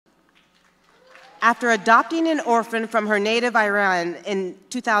After adopting an orphan from her native Iran in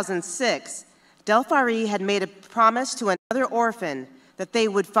 2006, Delfarib had made a promise to another orphan that they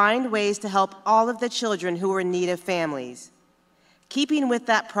would find ways to help all of the children who were in need of families. Keeping with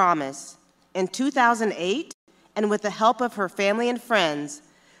that promise, in 2008, and with the help of her family and friends,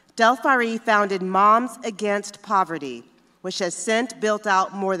 Delfarib founded Moms Against Poverty, which has since built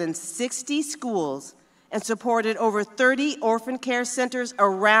out more than 60 schools and supported over 30 orphan care centers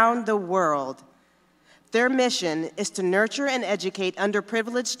around the world. Their mission is to nurture and educate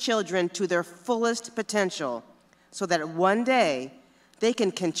underprivileged children to their fullest potential so that one day they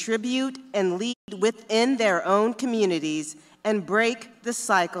can contribute and lead within their own communities and break the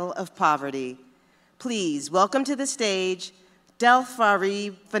cycle of poverty. Please welcome to the stage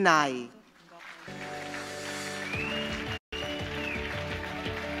Delfarib Fanaie.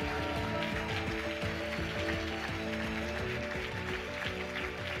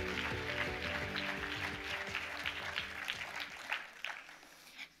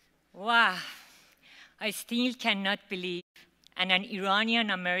 Wow, I still cannot believe an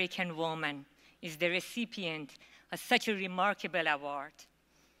Iranian American woman is the recipient of such a remarkable award.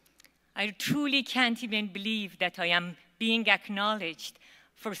 I truly can't even believe that I am being acknowledged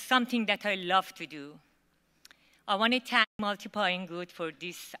for something that I love to do. I want to thank Multiplying Good for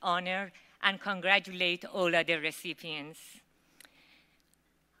this honor and congratulate all other recipients.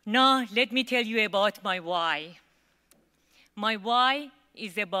 Now, let me tell you about my why. My why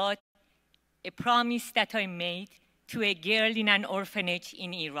is about a promise that I made to a girl in an orphanage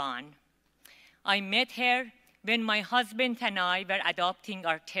in Iran. I met her when my husband and I were adopting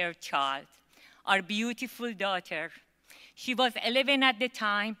our third child, our beautiful daughter. She was 11 at the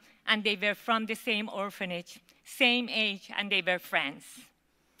time, and they were from the same orphanage, same age, and they were friends.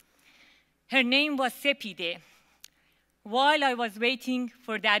 Her name was Sepide. While I was waiting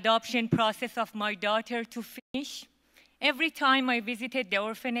for the adoption process of my daughter to finish, every time I visited the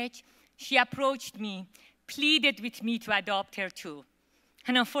orphanage, she approached me, pleaded with me to adopt her too.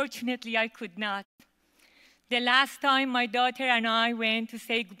 And unfortunately, I could not. The last time my daughter and I went to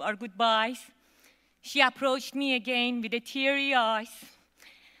say our goodbyes, she approached me again with teary eyes,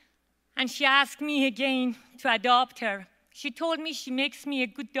 and she asked me again to adopt her. She told me she makes me a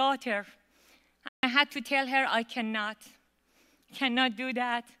good daughter. I had to tell her I cannot do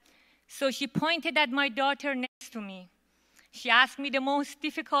that. So she pointed at my daughter next to me. She asked me the most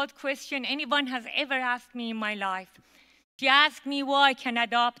difficult question anyone has ever asked me in my life. She asked me why I can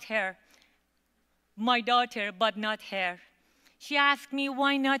adopt her, my daughter, but not her. She asked me,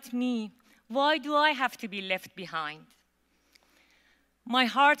 why not me? Why do I have to be left behind? My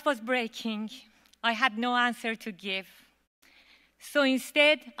heart was breaking. I had no answer to give. So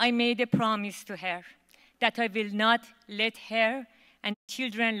instead, I made a promise to her that I will not let her and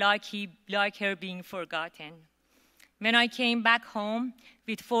children like her being forgotten. When I came back home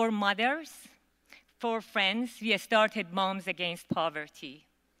with 4 mothers, 4 friends, we started Moms Against Poverty.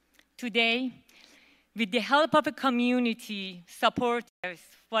 Today, with the help of a community, supporters,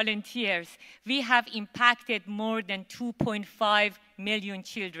 volunteers, we have impacted more than 2.5 million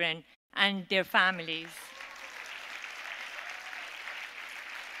children and their families.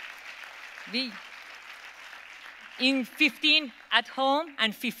 In 15 at home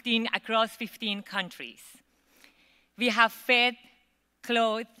and 15 across 15 countries. We have fed,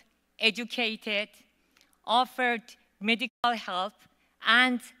 clothed, educated, offered medical help,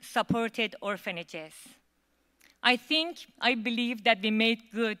 and supported orphanages. I believe that we made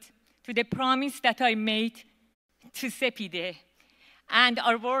good to the promise that I made to Sepide, and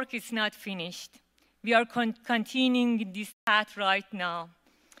our work is not finished. We are continuing this path right now.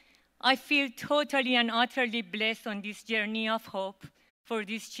 I feel totally and utterly blessed on this journey of hope for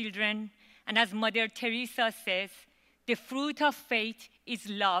these children, and as Mother Teresa says, the fruit of faith is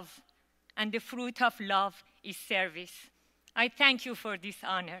love, and the fruit of love is service. I thank you for this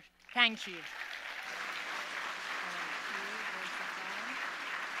honor. Thank you.